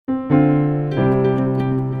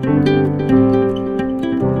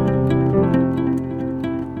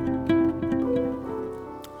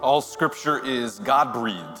All scripture is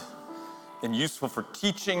God-breathed and useful for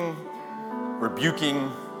teaching,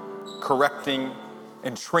 rebuking, correcting,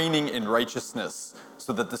 and training in righteousness,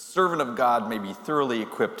 so that the servant of God may be thoroughly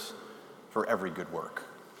equipped for every good work.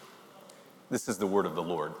 This is the word of the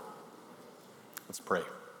Lord. Let's pray.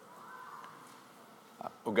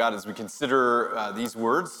 Oh God, as we consider these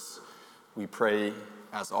words, we pray,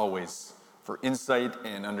 as always, for insight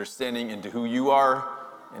and understanding into who you are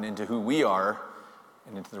and into who we are,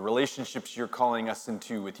 and into the relationships you're calling us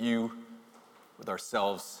into with you, with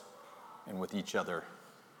ourselves, and with each other.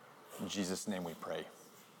 In Jesus' name we pray.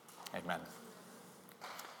 Amen.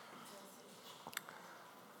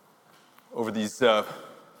 Over these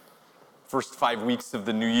first 5 weeks of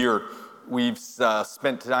the new year, we've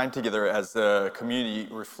spent time together as a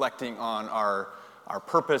community reflecting on our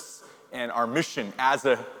purpose and our mission as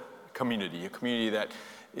a community that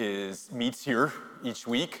meets here each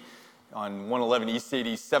week on 111 East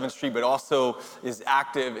 87th Street, but also is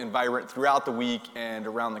active and vibrant throughout the week and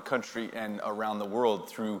around the country and around the world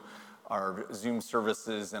through our Zoom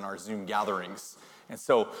services and our Zoom gatherings. And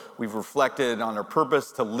so we've reflected on our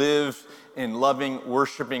purpose to live in loving,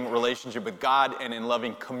 worshiping relationship with God and in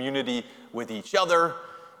loving community with each other.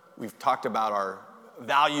 We've talked about our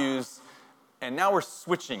values, and now we're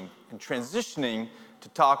switching and transitioning to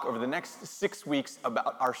talk over the next 6 weeks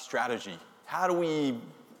about our strategy. How do we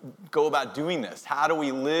go about doing this? How do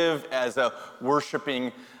we live as a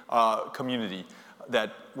worshiping community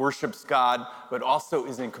that worships God, but also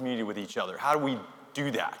is in community with each other? How do we do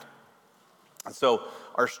that? And so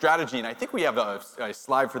our strategy, and I think we have a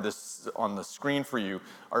slide for this on the screen for you.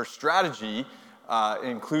 Our strategy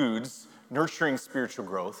includes nurturing spiritual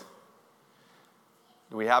growth.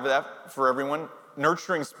 Do we have that for everyone?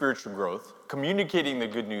 Nurturing spiritual growth, communicating the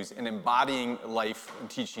good news, and embodying life and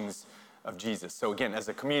teachings of Jesus. So again, as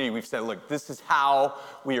a community, we've said, look, this is how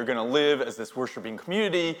we are going to live as this worshiping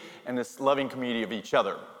community and this loving community of each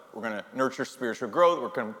other. We're going to nurture spiritual growth, we're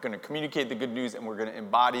going to communicate the good news, and we're going to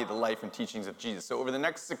embody the life and teachings of Jesus. So over the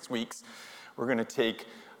next 6 weeks, we're going to take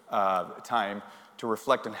time to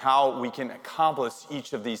reflect on how we can accomplish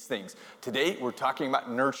each of these things. Today, we're talking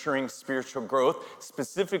about nurturing spiritual growth,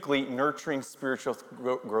 specifically nurturing spiritual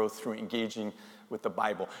growth through engaging with the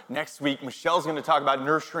Bible. Next week, Michelle's going to talk about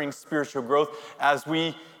nurturing spiritual growth as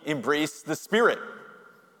we embrace the Spirit.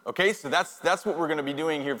 Okay, so that's what we're going to be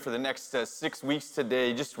doing here for the next 6 weeks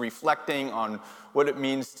today, just reflecting on what it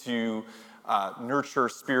means to nurture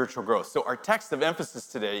spiritual growth. So our text of emphasis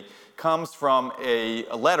today comes from a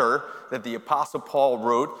letter that the Apostle Paul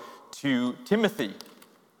wrote to Timothy.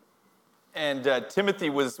 And Timothy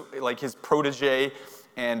was like his protege,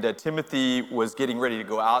 and Timothy was getting ready to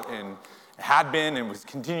go out and had been and was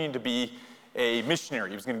continuing to be a missionary.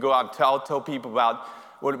 He was going to go out and tell people about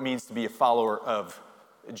what it means to be a follower of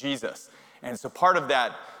Jesus. And so part of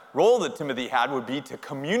that role that Timothy had would be to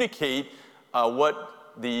communicate what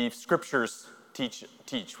the scriptures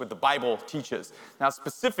teach, what the Bible teaches. Now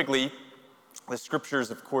specifically, the scriptures,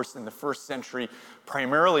 of course, in the first century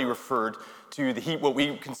primarily referred to what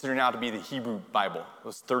we consider now to be the Hebrew Bible,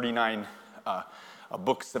 those 39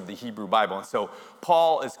 books of the Hebrew Bible. And so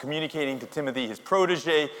Paul is communicating to Timothy, his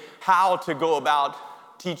protege, how to go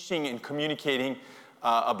about teaching and communicating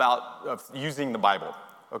about using the Bible.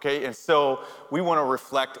 Okay, and so we want to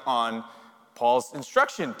reflect on Paul's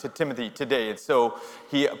instruction to Timothy today. And so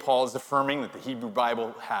Paul is affirming that the Hebrew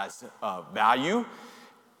Bible has value.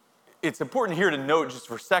 It's important here to note just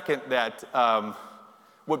for a second that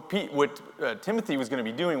what Timothy was going to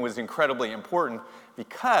be doing was incredibly important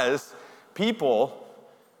because people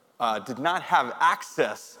did not have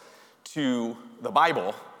access to the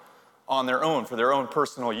Bible on their own for their own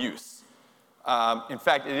personal use. In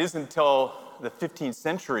fact, it isn't until the 15th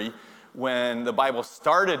century when the Bible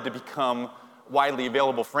started to become widely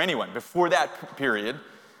available for anyone. Before that period,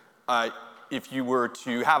 if you were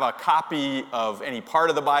to have a copy of any part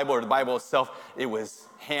of the Bible or the Bible itself, it was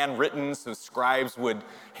handwritten, so scribes would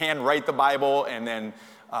handwrite the Bible, and then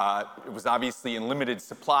it was obviously in limited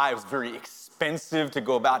supply. It was very expensive to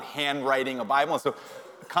go about handwriting a Bible, and so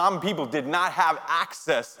common people did not have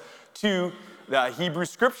access to the Hebrew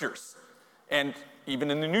scriptures. And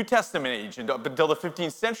even in the New Testament age, and up until the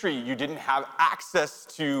 15th century, you didn't have access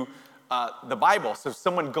to the Bible. So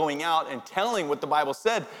someone going out and telling what the Bible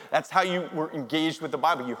said, that's how you were engaged with the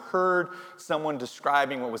Bible. You heard someone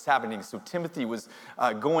describing what was happening. So Timothy was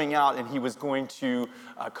going out and he was going to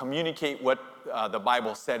communicate what the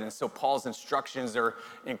Bible said. And so Paul's instructions are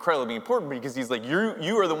incredibly important because he's like,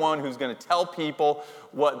 you are the one who's going to tell people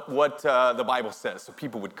what the Bible says. So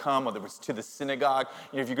people would come, whether it was to the synagogue.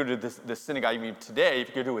 You know, if you go to the synagogue, even today, if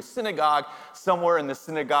you go to a synagogue, somewhere in the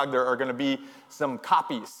synagogue there are going to be some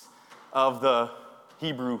copies of the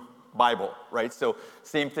Hebrew Bible, right? So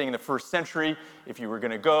same thing in the first century. If you were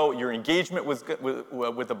going to go, your engagement with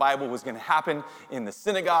the Bible was going to happen in the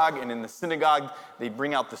synagogue, and in the synagogue, they'd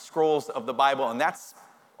bring out the scrolls of the Bible, and that's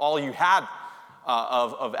all you had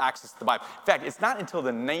of access to the Bible. In fact, it's not until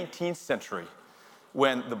the 19th century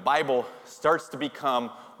when the Bible starts to become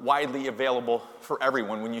widely available for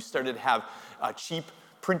everyone, when you started to have cheap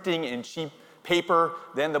printing and cheap paper,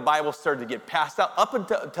 then the Bible started to get passed out. Up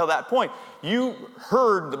until that point, you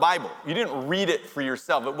heard the Bible. You didn't read it for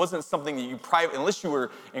yourself. It wasn't something that you unless you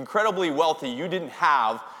were incredibly wealthy, you didn't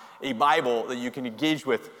have a Bible that you can engage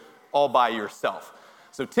with all by yourself.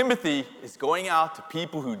 So Timothy is going out to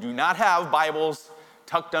people who do not have Bibles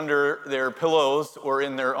tucked under their pillows or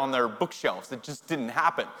on their bookshelves. It just didn't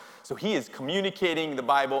happen. So he is communicating the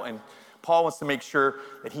Bible, and Paul wants to make sure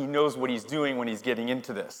that he knows what he's doing when he's getting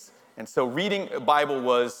into this. And so reading a Bible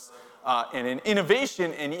was an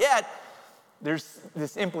innovation, and yet there's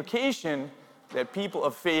this implication that people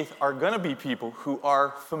of faith are going to be people who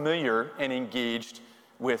are familiar and engaged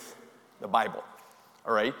with the Bible.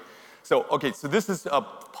 All right? So this is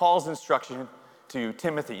Paul's instruction to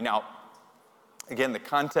Timothy. Now, again, the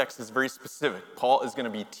context is very specific. Paul is going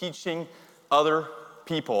to be teaching other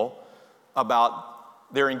people about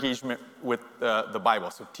their engagement with the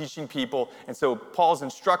Bible. So teaching people, and so Paul's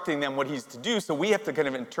instructing them what he's to do, so we have to kind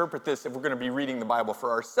of interpret this if we're going to be reading the Bible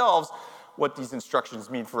for ourselves, what these instructions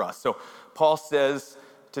mean for us. So Paul says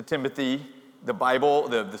to Timothy, the Bible,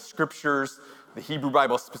 the scriptures, the Hebrew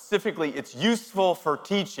Bible specifically, it's useful for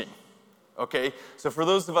teaching. Okay, so for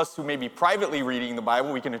those of us who may be privately reading the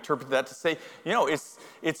Bible, we can interpret that to say,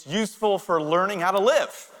 it's useful for learning how to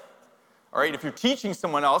live. All right, if you're teaching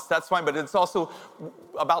someone else, that's fine, but it's also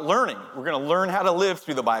about learning. We're going to learn how to live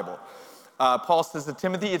through the Bible. Paul says to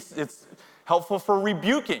Timothy, it's helpful for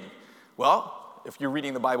rebuking. Well, if you're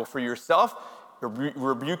reading the Bible for yourself,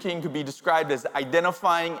 rebuking could be described as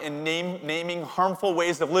identifying and naming harmful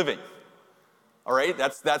ways of living. All right,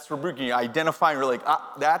 that's rebuking. Identifying, you're like,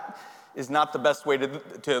 that is not the best way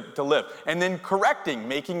to live. And then correcting,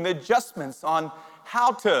 making the adjustments on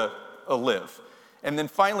how to live. And then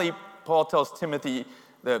finally, Paul tells Timothy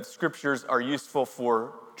the scriptures are useful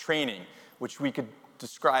for training, which we could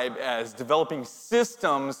describe as developing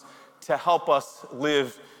systems to help us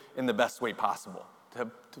live in the best way possible, to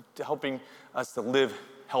helping us to live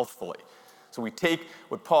healthfully. So we take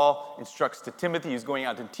what Paul instructs to Timothy, who's going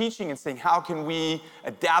out and teaching, and saying, how can we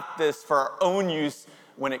adapt this for our own use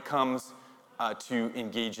when it comes to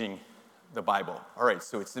engaging the Bible? All right,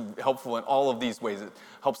 so it's helpful in all of these ways. It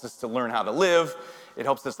helps us to learn how to live. It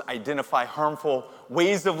helps us to identify harmful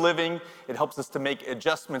ways of living. It helps us to make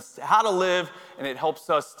adjustments to how to live. And it helps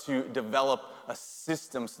us to develop a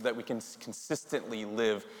system so that we can consistently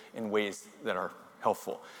live in ways that are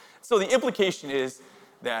helpful. So the implication is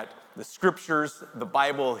that the scriptures, the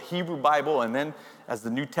Bible, Hebrew Bible, and then as the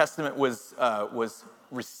New Testament was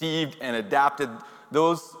received and adapted,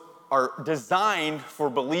 those are designed for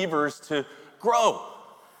believers to grow,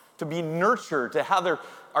 to be nurtured, to have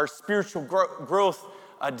our spiritual growth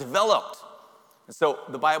developed. And so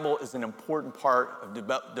the Bible is an important part of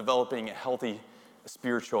developing a healthy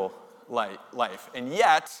spiritual life. And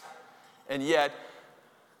yet,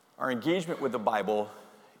 our engagement with the Bible,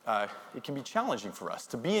 it can be challenging for us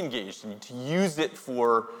to be engaged and to use it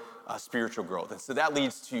for spiritual growth. And so that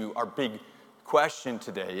leads to our big question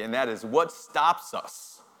today, and that is, what stops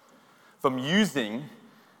us from using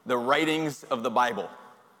the writings of the Bible,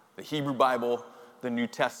 the Hebrew Bible, the New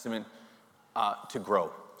Testament, to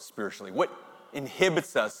grow spiritually? What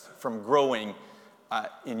inhibits us from growing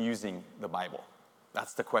in using the Bible?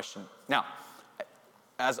 That's the question. Now,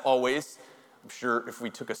 as always, I'm sure if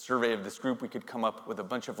we took a survey of this group, we could come up with a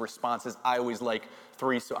bunch of responses. I always like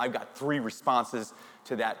 3, so I've got 3 responses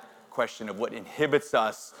to that question of what inhibits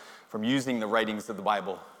us from using the writings of the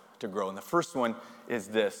Bible to grow. And the first one is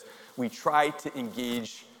this: we try to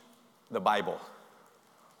engage the Bible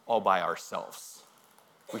all by ourselves.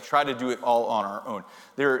 We try to do it all on our own.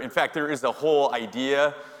 In fact, there is a whole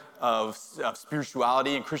idea of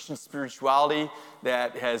spirituality and Christian spirituality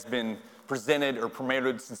that has been presented or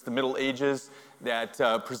promoted since the Middle Ages that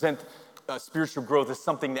present spiritual growth is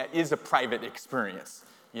something that is a private experience.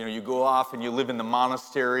 You know, you go off and you live in the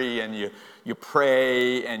monastery and you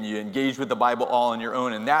pray and you engage with the Bible all on your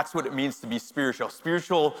own, and that's what it means to be spiritual.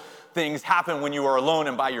 Spiritual things happen when you are alone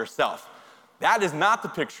and by yourself. That is not the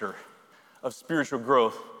picture of spiritual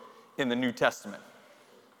growth in the New Testament.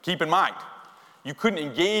 Keep in mind, you couldn't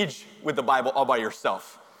engage with the Bible all by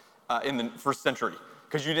yourself in the first century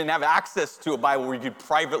because you didn't have access to a Bible where you could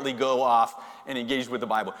privately go off and engage with the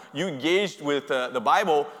Bible. You engaged with the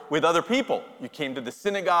Bible with other people. You came to the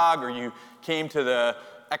synagogue or you came to the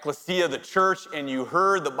ecclesia, the church, and you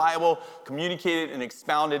heard the Bible communicated and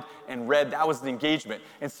expounded and read. That was the engagement.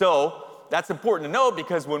 And so that's important to know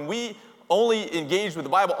because when we only engage with the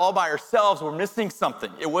Bible all by ourselves, we're missing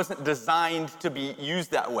something. It wasn't designed to be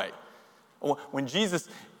used that way. When Jesus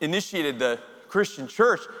initiated the Christian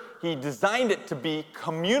church, he designed it to be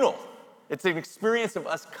communal. It's an experience of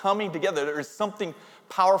us coming together. There is something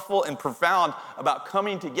powerful and profound about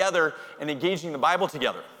coming together and engaging the Bible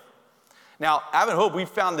together. Now, Advent Hope, we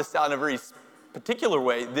found this out in a very particular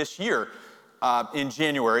way this year in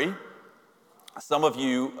January. Some of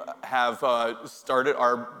you have started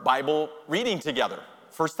our Bible reading together.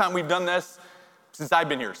 First time we've done this since I've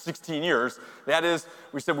been here, 16 years. That is,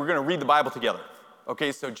 we said we're going to read the Bible together.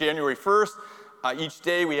 Okay, so January 1st, each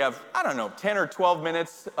day we have, 10 or 12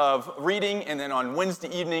 minutes of reading, and then on Wednesday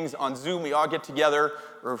evenings on Zoom we all get together,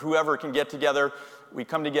 or whoever can get together, we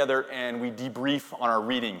come together and we debrief on our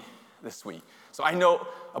reading this week. So I know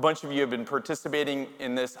a bunch of you have been participating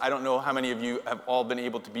in this. I don't know how many of you have all been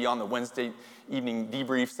able to be on the Wednesday evening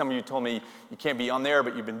debrief. Some of you told me you can't be on there,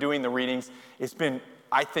 but you've been doing the readings. It's been,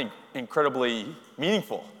 I think, incredibly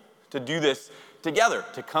meaningful to do this together,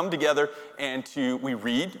 to come together and we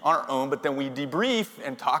read on our own, but then we debrief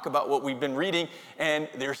and talk about what we've been reading, and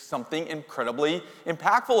there's something incredibly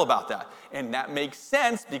impactful about that. And that makes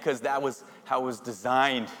sense because that was how it was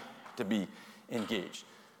designed to be engaged.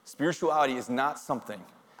 Spirituality is not something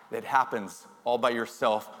that happens all by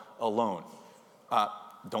yourself alone.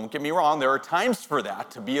 Don't get me wrong, there are times for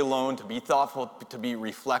that, to be alone, to be thoughtful, to be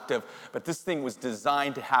reflective, but this thing was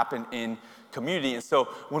designed to happen in community. And so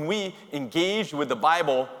when we engage with the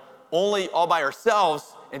Bible only all by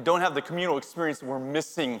ourselves and don't have the communal experience, we're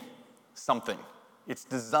missing something. It's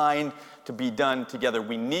designed to be done together.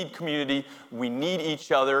 We need community. We need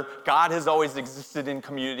each other. God has always existed in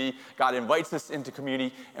community. God invites us into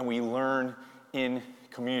community, and we learn in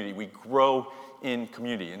community. We grow in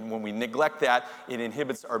community. And when we neglect that, it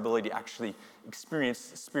inhibits our ability to actually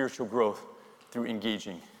experience spiritual growth through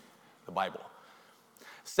engaging the Bible.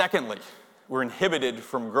 Secondly, we're inhibited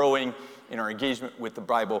from growing in our engagement with the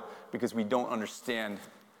Bible because we don't understand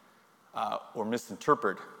or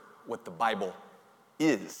misinterpret what the Bible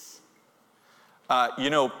is. A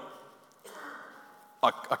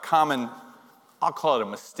common, I'll call it a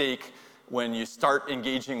mistake, when you start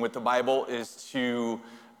engaging with the Bible is to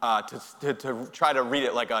try to read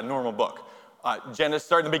it like a normal book.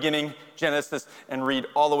 Start in the beginning, Genesis, and read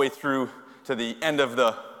all the way through to the end of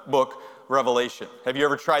the book, Revelation. Have you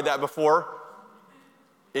ever tried that before?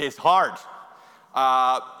 It's hard.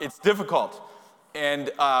 It's difficult.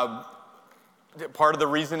 And part of the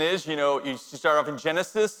reason is, you start off in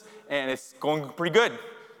Genesis, and it's going pretty good.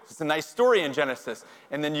 It's a nice story in Genesis.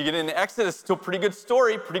 And then you get into Exodus, still pretty good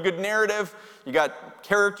story, pretty good narrative. You got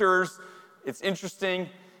characters. It's interesting.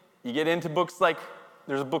 You get into books like,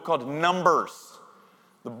 there's a book called Numbers.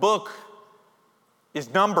 The book is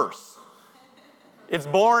Numbers. It's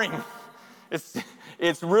boring.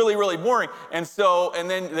 It's really, really boring. And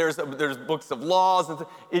then there's books of laws,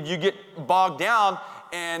 and you get bogged down,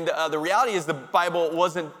 and the reality is the Bible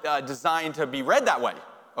wasn't designed to be read that way,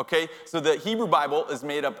 okay? So the Hebrew Bible is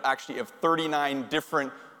made up actually of 39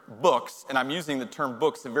 different books, and I'm using the term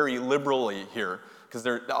books very liberally here, because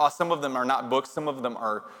some of them are not books, some of them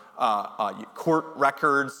are court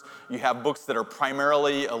records. You have books that are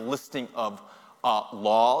primarily a listing of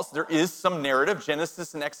laws. There is some narrative.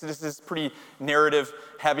 Genesis and Exodus is pretty narrative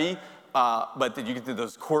heavy, but then you get to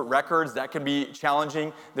those court records. That can be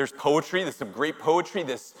challenging. There's poetry. There's some great poetry.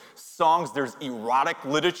 There's songs. There's erotic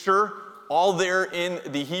literature, all there in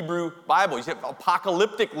the Hebrew Bible. You have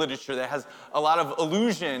apocalyptic literature that has a lot of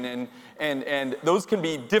allusion, and those can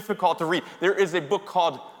be difficult to read. There is a book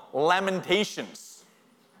called Lamentations.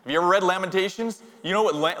 Have you ever read Lamentations? You know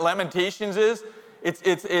what Lamentations is?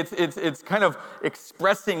 It's kind of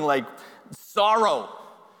expressing like sorrow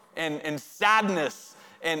and sadness,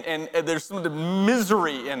 and there's some of the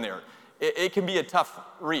misery in there. It can be a tough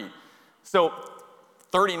read. So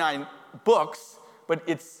 39 books, but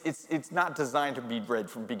it's not designed to be read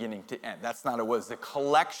from beginning to end. That's not what it was. A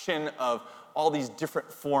collection of all these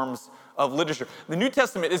different forms of literature. The New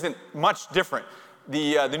Testament isn't much different.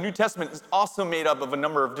 The New Testament is also made up of a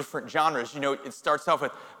number of different genres. It starts off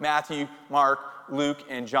with Matthew, Mark, Luke,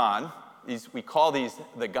 and John. We call these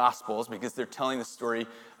the Gospels because they're telling the story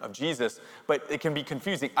of Jesus, but it can be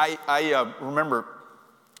confusing. I remember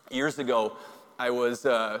years ago, I was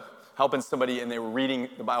helping somebody and they were reading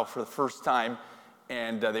the Bible for the first time,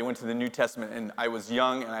 and they went to the New Testament, and I was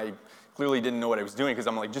young and I clearly didn't know what I was doing because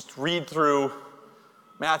I'm like, just read through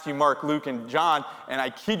Matthew, Mark, Luke, and John, and I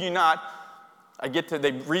kid you not,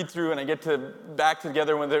 they read through and I get to back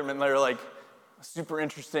together with them and they're like, super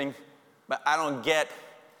interesting, but I don't get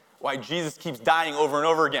why Jesus keeps dying over and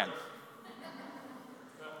over again.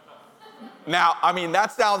 Now, I mean,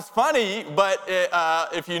 that sounds funny, but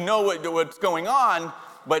if you know what's going on,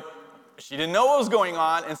 but she didn't know what was going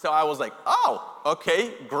on, and so I was like, oh,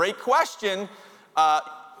 okay, great question.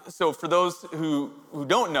 So for those who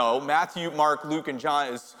don't know, Matthew, Mark, Luke, and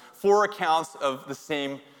John is 4 accounts of the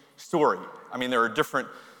same story. I mean, there are different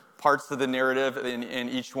parts of the narrative in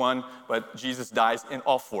each one, but Jesus dies in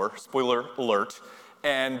all 4, spoiler alert.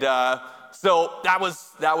 And so that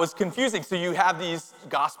was confusing. So you have these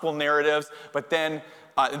gospel narratives, but then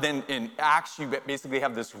in Acts, you basically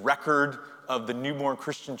have this record of the newborn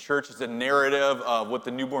Christian church. It's a narrative of what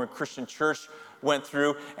the newborn Christian church went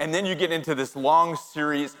through. And then you get into this long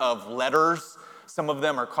series of letters. Some of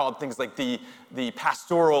them are called things like the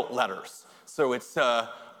pastoral letters. So it's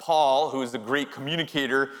Paul, who is a great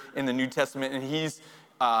communicator in the New Testament, and he's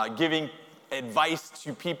giving advice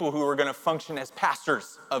to people who are going to function as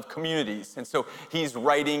pastors of communities. And so he's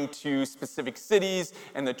writing to specific cities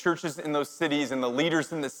and the churches in those cities and the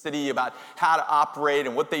leaders in the city about how to operate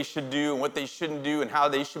and what they should do and what they shouldn't do and how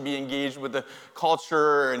they should be engaged with the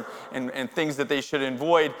culture and things that they should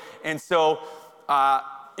avoid. And so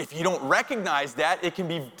if you don't recognize that, it can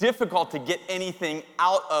be difficult to get anything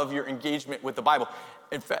out of your engagement with the Bible.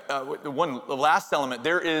 In fact, the last element,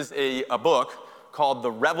 there is a book called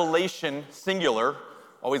The Revelation, singular.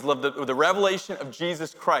 Always loved the Revelation of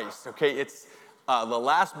Jesus Christ. Okay, it's the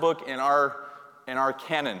last book in our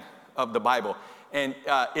canon of the Bible, and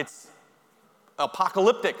it's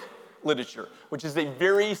apocalyptic literature, which is a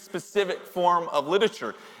very specific form of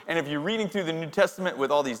literature. And if you're reading through the New Testament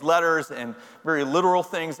with all these letters and very literal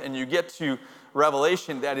things, and you get to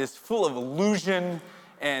Revelation that is full of allusion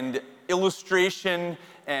and illustration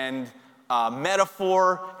and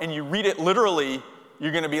metaphor, and you read it literally,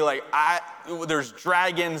 you're going to be like, there's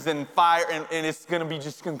dragons and fire, and it's going to be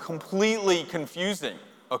just completely confusing,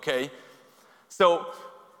 okay? So,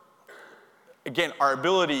 again, our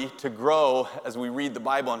ability to grow as we read the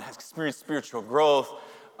Bible and experience spiritual growth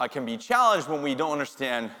can be challenged when we don't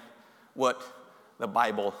understand what the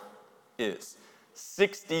Bible is.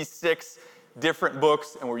 66 different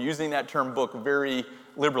books, and we're using that term book very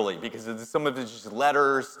liberally because some of it's just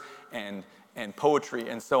letters and poetry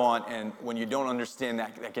and so on, and when you don't understand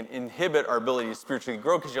that, that can inhibit our ability to spiritually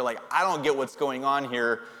grow because you're like, I don't get what's going on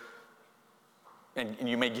here, and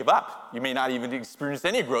you may give up. You may not even experience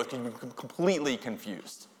any growth because you're completely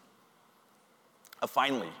confused.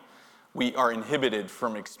 Finally, we are inhibited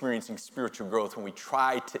from experiencing spiritual growth when we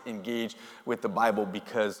try to engage with the Bible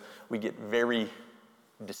because we get very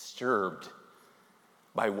disturbed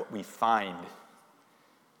by what we find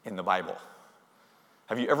in the Bible.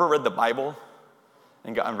 Have you ever read the Bible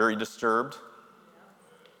and gotten very disturbed?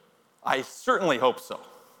 I certainly hope so.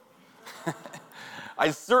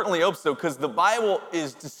 I certainly hope so, because the Bible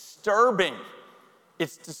is disturbing.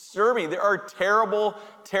 It's disturbing. There are terrible,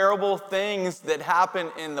 terrible things that happen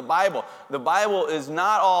in the Bible. The Bible is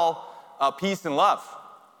not all peace and love.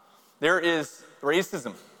 There is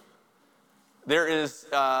racism. There is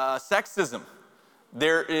sexism.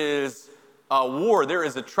 There is war, there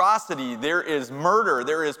is atrocity, there is murder,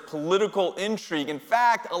 there is political intrigue. In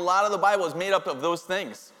fact, a lot of the Bible is made up of those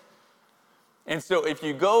things. And so if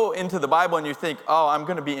you go into the Bible and you think, oh, I'm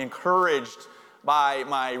going to be encouraged by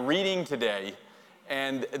my reading today,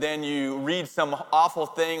 and then you read some awful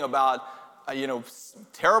thing about,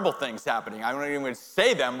 terrible things happening. I don't even want to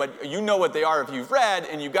say them, but you know what they are if you've read,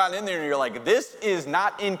 and you've gotten in there and you're like, this is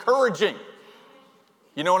not encouraging.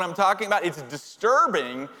 You know what I'm talking about? It's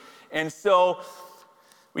disturbing. And so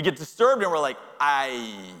we get disturbed and we're like,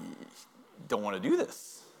 I don't want to do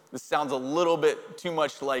this. This sounds a little bit too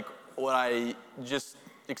much like what I just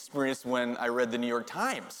experienced when I read the New York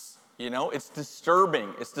Times. It's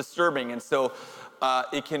disturbing. It's disturbing. And so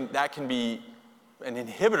that can be an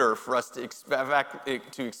inhibitor for us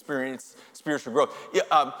to experience spiritual growth.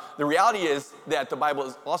 The reality is that the Bible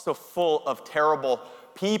is also full of terrible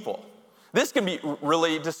people. This can be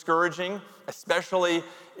really discouraging, especially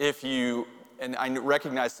if you and I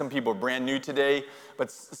recognize some people are brand new today,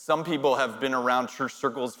 but some people have been around church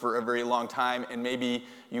circles for a very long time, and maybe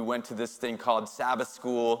you went to this thing called Sabbath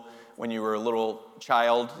school when you were a little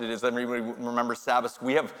child. Does everybody remember Sabbath school?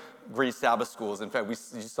 We have great Sabbath schools. In fact, you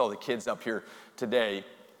saw the kids up here today,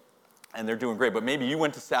 and they're doing great. But maybe you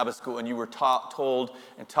went to Sabbath school and you were told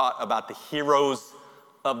and taught about the heroes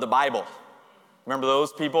of the Bible. Remember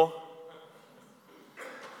those people?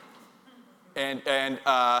 And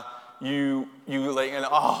you like,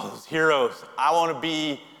 those heroes. I want to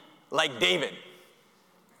be like David,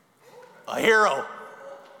 a hero.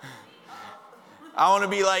 I want to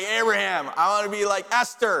be like Abraham. I want to be like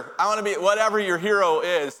Esther. I want to be whatever your hero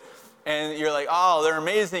is. And you're like, oh, they're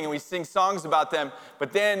amazing, and we sing songs about them.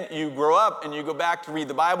 But then you grow up and you go back to read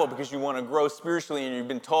the Bible because you want to grow spiritually, and you've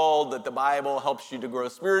been told that the Bible helps you to grow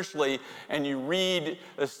spiritually. And you read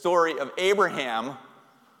the story of Abraham,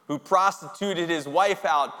 who prostituted his wife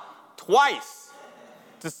out twice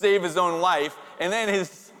to save his own life. And then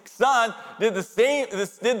his son did the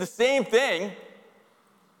same thing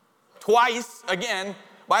twice again.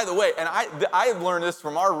 By the way, and I learned this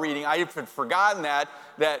from our reading. I had forgotten that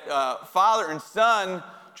father and son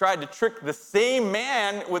tried to trick the same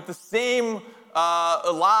man with the same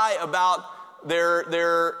lie about their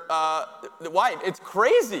wife. It's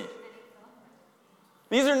crazy.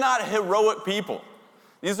 These are not heroic people.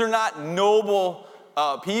 These are not noble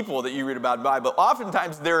people that you read about in the Bible.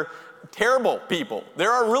 Oftentimes, they're terrible people.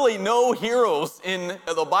 There are really no heroes in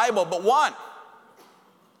the Bible but one.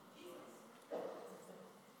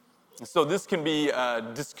 So this can be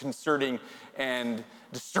disconcerting and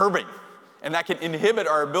disturbing. And that can inhibit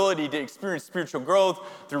our ability to experience spiritual growth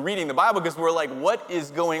through reading the Bible, because we're like, what is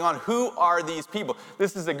going on? Who are these people?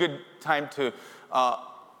 This is a good time to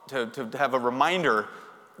have a reminder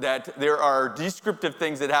that there are descriptive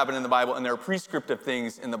things that happen in the Bible and there are prescriptive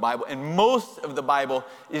things in the Bible. And most of the Bible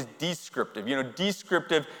is descriptive.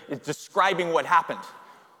 Descriptive is describing what happened.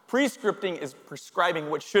 Prescripting is prescribing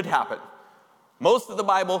what should happen. Most of the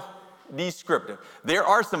Bible, descriptive. There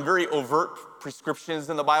are some very overt prescriptions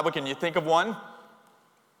in the Bible. Can you think of one?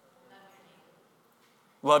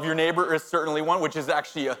 Love your neighbor is certainly one, which is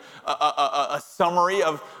actually a summary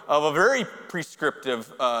of a very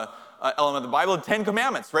prescriptive element of the Bible. The Ten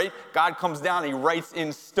Commandments, right? God comes down, he writes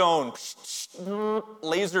in stone,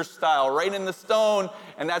 laser style, right in the stone,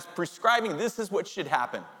 and that's prescribing this is what should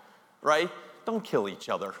happen, right? Don't kill each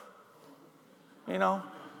other.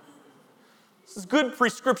 This is good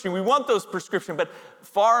prescription. We want those prescriptions, but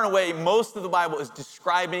far and away, most of the Bible is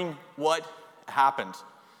describing what happened.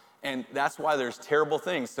 And that's why there's terrible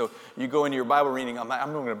things. So you go into your Bible reading, I'm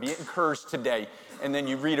going to be encouraged today. And then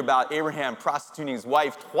you read about Abraham prostituting his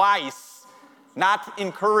wife twice. Not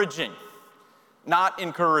encouraging. Not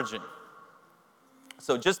encouraging.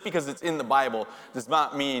 So just because it's in the Bible does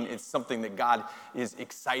not mean it's something that God is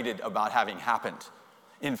excited about having happened.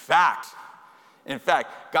 In fact,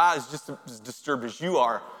 God is just as disturbed as you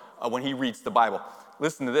are when he reads the Bible.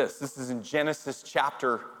 Listen to this. This is in Genesis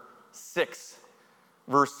chapter 6,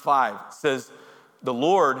 verse 5. It says, the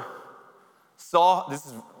Lord saw, this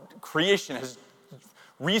is creation has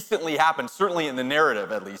recently happened, certainly in the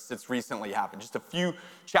narrative at least, it's recently happened. Just a few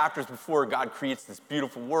chapters before, God creates this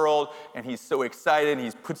beautiful world, and he's so excited, and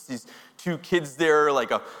he puts these two kids there,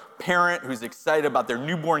 like a parent who's excited about their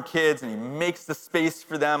newborn kids, and he makes the space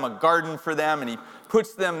for them, a garden for them, and he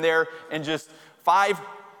puts them there, and just 5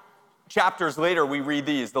 chapters later, we read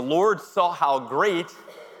these. The Lord saw how great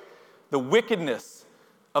the wickedness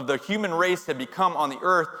of the human race had become on the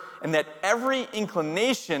earth, and that every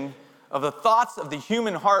inclination of the thoughts of the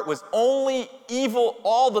human heart was only evil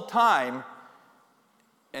all the time.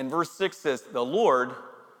 And verse 6 says, the Lord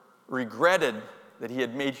regretted that he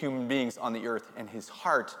had made human beings on the earth, and his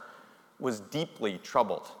heart was deeply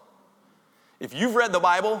troubled. If you've read the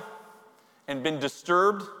Bible and been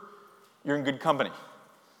disturbed, you're in good company.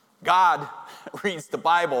 God reads the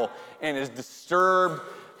Bible and is disturbed.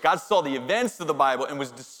 God saw the events of the Bible and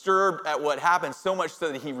was disturbed at what happened, so much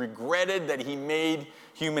so that he regretted that he made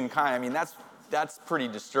humankind. I mean, that's pretty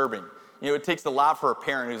disturbing. It takes a lot for a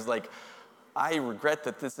parent who's like, I regret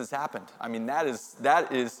that this has happened. I mean, that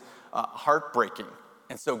is heartbreaking.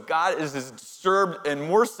 And so God is as disturbed, and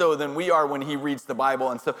more so than we are when he reads the Bible.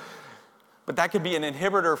 And so, but that could be an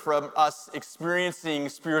inhibitor from us experiencing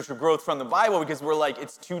spiritual growth from the Bible, because we're like,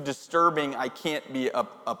 it's too disturbing. I can't be a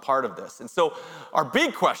part of this. And so our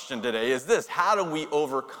big question today is this: how do we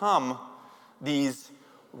overcome these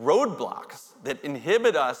roadblocks that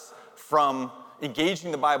inhibit us from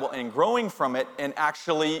engaging the Bible and growing from it and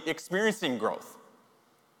actually experiencing growth?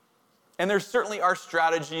 And there certainly are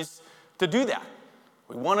strategies to do that.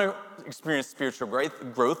 We want to experience spiritual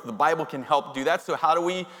growth. The Bible can help do that. So how do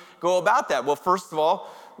we go about that? Well, first of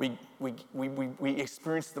all, we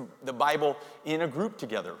experience the Bible in a group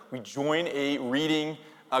together. We join a reading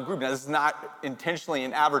group. Now, this is not intentionally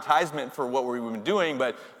an advertisement for what we've been doing,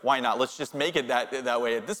 but why not? Let's just make it that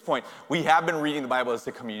way at this point. We have been reading the Bible as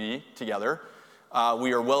a community together.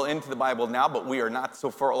 We are well into the Bible now, but we are not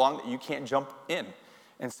so far along that you can't jump in.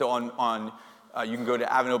 And so you can go to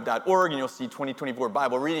avenope.org and you'll see 2024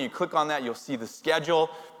 Bible reading. You click on that, you'll see the schedule.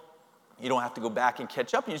 You don't have to go back and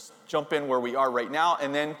catch up. You just jump in where we are right now.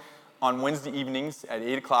 And then on Wednesday evenings at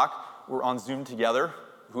 8 o'clock, we're on Zoom together.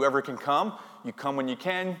 Whoever can come, you come when you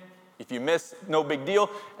can. If you miss, no big deal.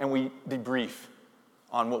 And we debrief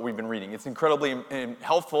on what we've been reading. It's incredibly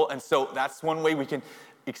helpful. And so that's one way we can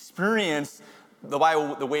experience the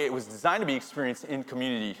Bible the way it was designed to be experienced in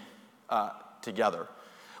community together.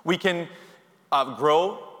 We can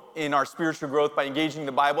grow in our spiritual growth by engaging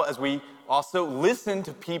the Bible as we also listen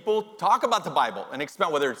to people talk about the Bible and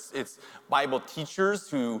expound, whether it's Bible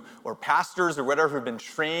teachers or pastors or whatever who've been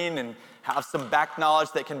trained and have some back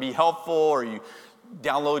knowledge that can be helpful, or you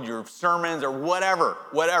download your sermons or whatever,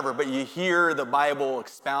 but you hear the Bible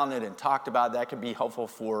expounded and talked about. That can be helpful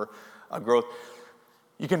for growth.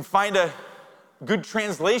 You can find a good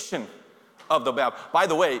translation of the Bible. By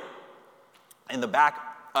the way, in the back,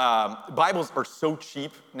 Bibles are so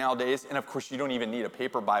cheap nowadays, and of course you don't even need a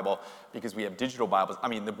paper Bible because we have digital Bibles. I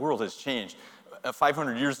mean, the world has changed.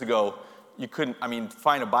 500 years ago,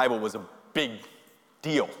 find a Bible was a big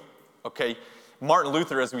deal, okay? Martin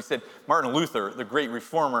Luther, as we said, the great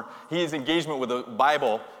reformer, his engagement with the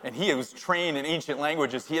Bible, and he was trained in ancient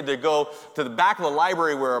languages. He had to go to the back of the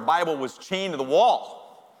library where a Bible was chained to the wall.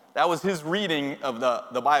 That was his reading of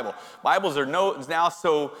the Bible. Bibles are now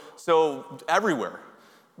so everywhere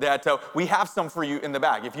that we have some for you in the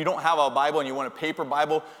back. If you don't have a Bible and you want a paper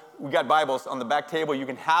Bible, we got Bibles on the back table. You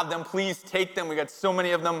can have them. Please take them. We got so many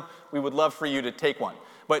of them. We would love for you to take one.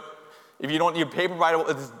 But if you don't need a paper Bible,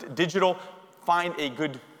 it's digital, find a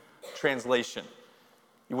good translation.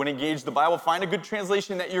 You want to engage the Bible, find a good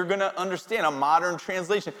translation that you're going to understand, a modern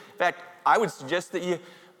translation. In fact, I would suggest that you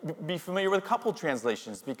be familiar with a couple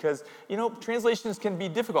translations because, translations can be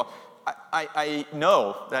difficult. I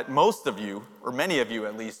know that most of you, or many of you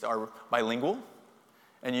at least, are bilingual,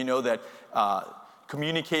 and you know that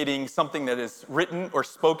communicating something that is written or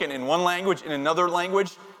spoken in one language in another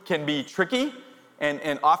language can be tricky,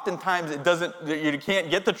 and oftentimes you can't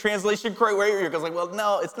get the translation correct. You're like, well,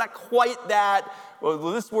 no, it's not quite that.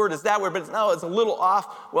 Well, this word is that word, but it's a little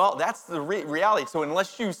off. Well, that's the reality. So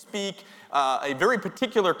unless you speak a very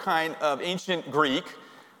particular kind of ancient Greek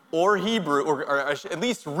or Hebrew, or at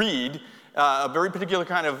least read a very particular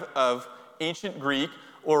kind of ancient Greek,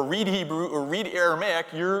 or read Hebrew, or read Aramaic,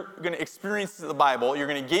 you're going to experience the Bible, you're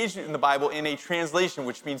going to engage in the Bible in a translation,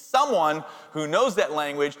 which means someone who knows that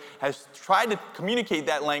language has tried to communicate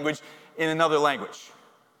that language in another language.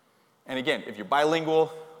 And again, if you're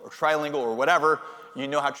bilingual or trilingual or whatever, you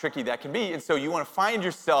know how tricky that can be. And so you want to find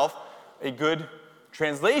yourself a good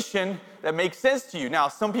translation that makes sense to you. Now,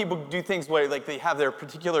 some people do things where they have their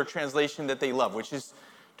particular translation that they love, which is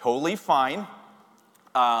totally fine.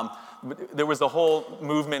 There was a whole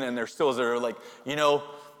movement, and there still is,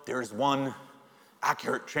 there's one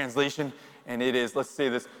accurate translation, and it is, let's say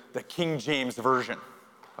this, the King James Version.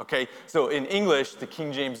 Okay, so in English, the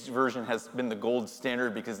King James Version has been the gold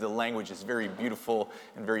standard because the language is very beautiful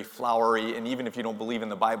and very flowery. And even if you don't believe in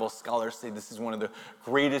the Bible, scholars say this is one of the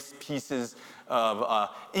greatest pieces of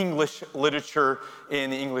English literature in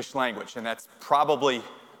the English language. And that's probably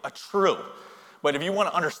true. But if you want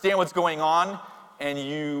to understand what's going on and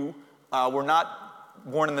you were not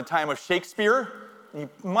born in the time of Shakespeare, you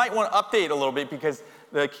might want to update a little bit because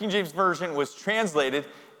the King James Version was translated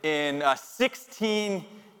in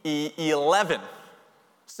 1611.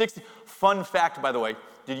 Fun fact, by the way,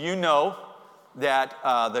 did you know that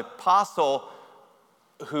the apostle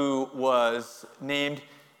who was named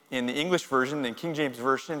in the English version, the King James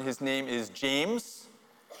Version, his name is James?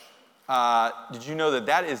 Did you know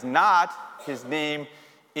that is not his name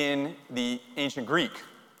in the ancient Greek?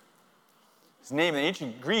 His name in the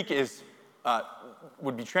ancient Greek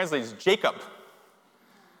would be translated as Jacob.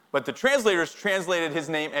 But the translators translated his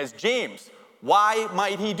name as James. Why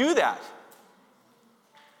might he do that?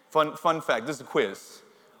 Fun fact, this is a quiz.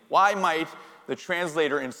 Why might the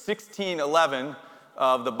translator in 1611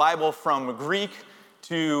 of the Bible from Greek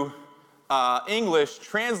to English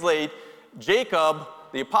translate Jacob,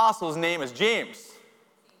 the apostle's name, as James?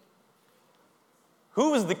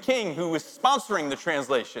 Who was the king who was sponsoring the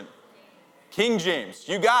translation? King James.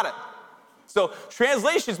 You got it. So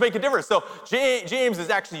translations make a difference. So James is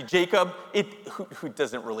actually Jacob. Who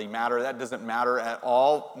doesn't really matter. That doesn't matter at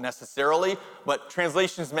all necessarily, but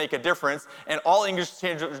translations make a difference. And all English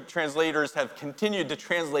translators have continued to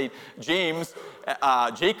translate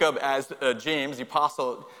Jacob as James, the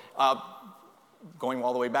apostle, going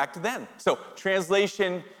all the way back to then. So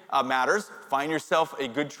translation matters. Find yourself a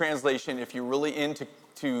good translation if you're really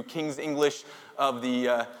into King's English of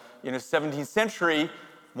the 17th century.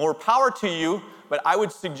 More power to you, but I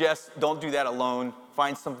would suggest don't do that alone.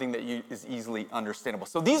 Find something that is easily understandable.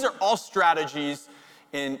 So these are all strategies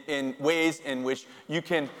in ways in which you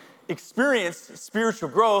can experience spiritual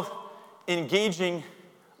growth engaging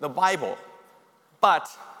the Bible. But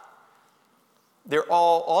they're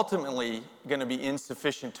all ultimately going to be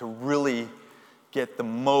insufficient to really get the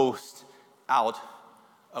most out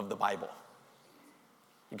of the Bible.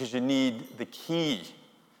 Because you need the key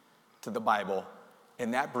to the Bible,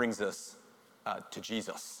 and that brings us to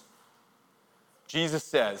Jesus. Jesus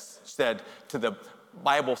said to the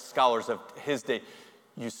Bible scholars of his day,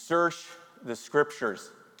 you search the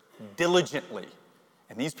scriptures diligently.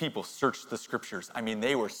 And these people searched the scriptures. I mean,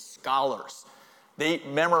 they were scholars. They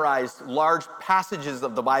memorized large passages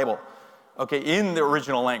of the Bible, in the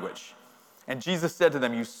original language. And Jesus said to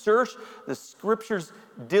them, you search the scriptures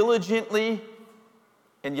diligently,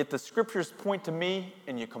 and yet the scriptures point to me,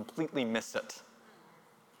 and you completely miss it.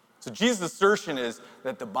 So Jesus' assertion is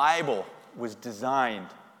that the Bible was designed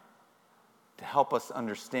to help us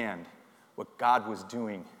understand what God was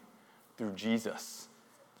doing through Jesus.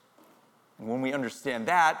 And when we understand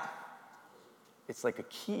that, it's like a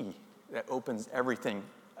key that opens everything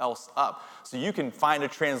else up. So you can find a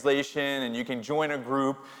translation, and you can join a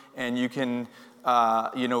group, and you can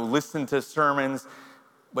listen to sermons,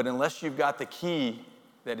 but unless you've got the key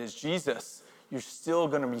that is Jesus, you're still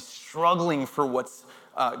going to be struggling for what's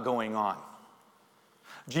going on.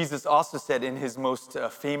 Jesus also said in his most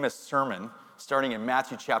famous sermon, starting in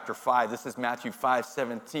Matthew chapter 5, this is Matthew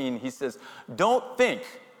 5:17, he says, don't think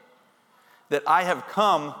that I have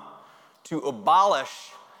come to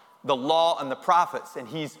abolish the law and the prophets. And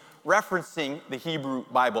he's referencing the Hebrew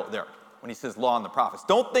Bible there when he says law and the prophets.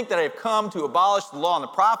 Don't think that I have come to abolish the law and the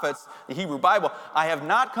prophets, the Hebrew Bible. I have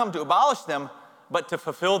not come to abolish them, but to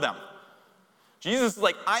fulfill them. Jesus is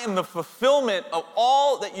like, I am the fulfillment of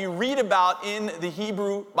all that you read about in the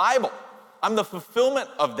Hebrew Bible. I'm the fulfillment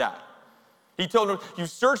of that. He told them, you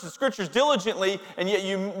search the scriptures diligently, and yet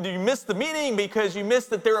you miss the meaning because you miss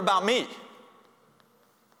that they're about me.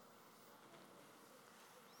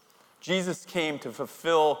 Jesus came to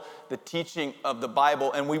fulfill the teaching of the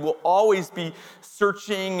Bible, and we will always be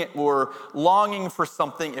searching or longing for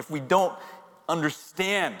something if we don't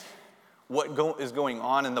understand what is going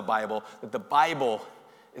on in the Bible, that the Bible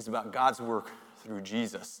is about God's work through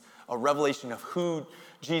Jesus, a revelation of who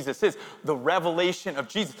Jesus is, the revelation of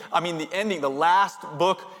Jesus. I mean, the last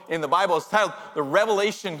book in the Bible is titled The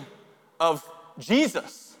Revelation of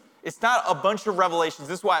Jesus. It's not a bunch of revelations.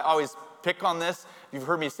 This is why I always pick on this. You've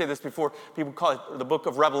heard me say this before. People call it the book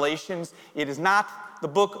of Revelations. It is not the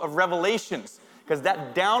book of Revelations, because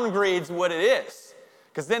that downgrades what it is.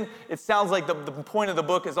 Because then it sounds like the point of the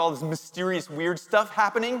book is all this mysterious, weird stuff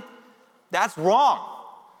happening. That's wrong.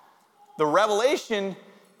 The revelation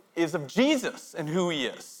is of Jesus and who he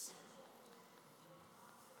is.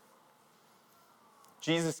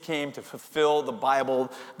 Jesus came to fulfill the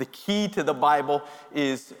Bible. The key to the Bible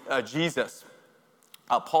is Jesus.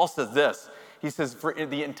 Paul says this. He says, for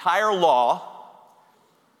the entire law,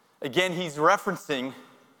 again, he's referencing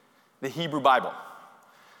the Hebrew Bible.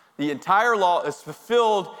 The entire law is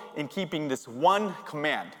fulfilled in keeping this one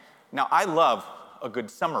command. Now, I love a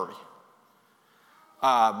good summary.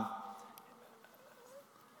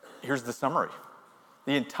 Here's the summary.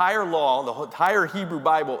 The entire law, the entire Hebrew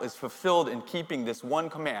Bible is fulfilled in keeping this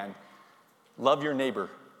one command: love your neighbor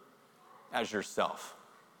as yourself.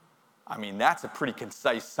 I mean, that's a pretty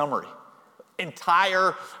concise summary.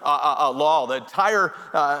 Entire law, the entire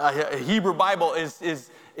Hebrew Bible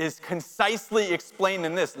is concisely explained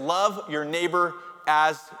in this: love your neighbor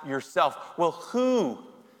as yourself. Well, who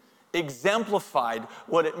exemplified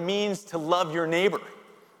what it means to love your neighbor?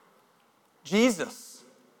 Jesus.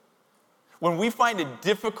 When we find it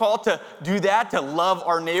difficult to do that, to love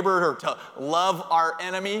our neighbor or to love our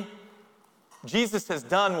enemy, Jesus has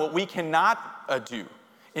done what we cannot do.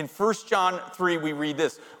 In 1 John 3, we read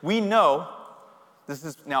this. We know, this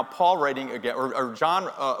is now Paul writing again, or John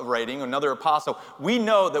writing, another apostle. We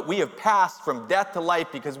know that we have passed from death to life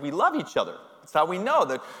because we love each other. That's how we know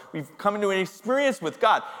that we've come into an experience with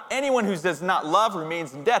God. Anyone who does not love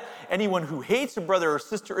remains in death. Anyone who hates a brother or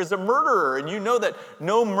sister is a murderer, and you know that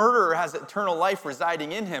no murderer has eternal life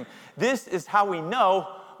residing in him. This is how we know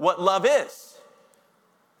what love is.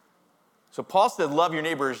 So Paul said, love your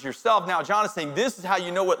neighbor as yourself. Now John is saying, this is how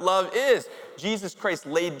you know what love is. Jesus Christ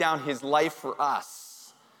laid down his life for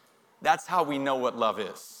us. That's how we know what love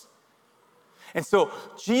is. And so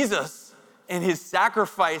Jesus and his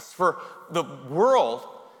sacrifice for the world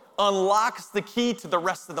unlocks the key to the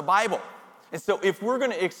rest of the Bible. And so if we're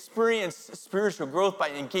going to experience spiritual growth by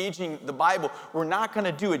engaging the Bible, we're not going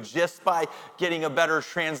to do it just by getting a better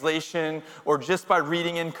translation or just by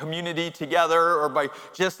reading in community together or by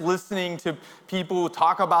just listening to people who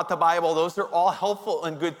talk about the Bible. Those are all helpful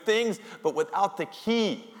and good things, but without the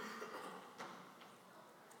key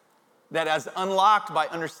that as unlocked by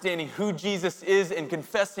understanding who Jesus is and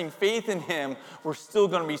confessing faith in him, we're still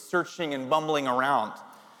going to be searching and bumbling around.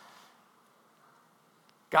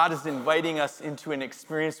 God is inviting us into an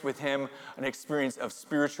experience with him, an experience of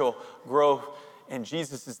spiritual growth, and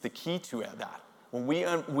Jesus is the key to that. When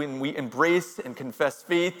we embrace and confess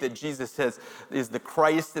faith that Jesus is the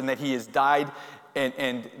Christ and that he has died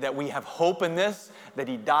and that we have hope in this, that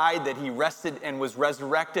he died, that he rested and was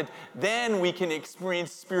resurrected, then we can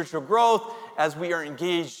experience spiritual growth as we are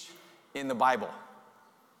engaged in the Bible.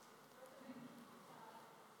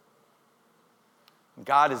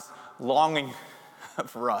 God is longing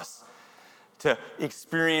for us to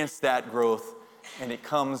experience that growth, and it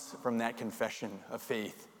comes from that confession of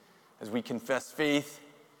faith. As we confess faith,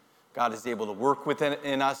 God is able to work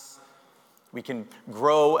within us. We can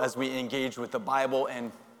grow as we engage with the Bible,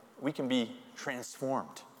 and we can be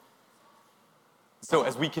transformed. So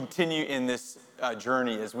as we continue in this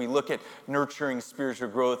journey, as we look at nurturing spiritual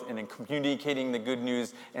growth and in communicating the good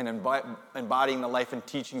news and embodying the life and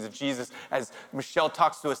teachings of Jesus, as Michelle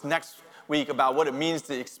talks to us next week about what it means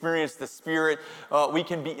to experience the Spirit, we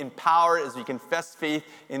can be empowered as we confess faith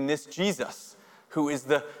in this Jesus, who is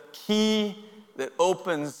the key that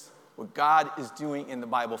opens what God is doing in the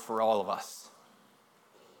Bible for all of us.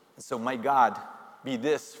 And so may God be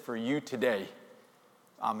this for you today.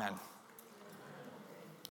 Amen.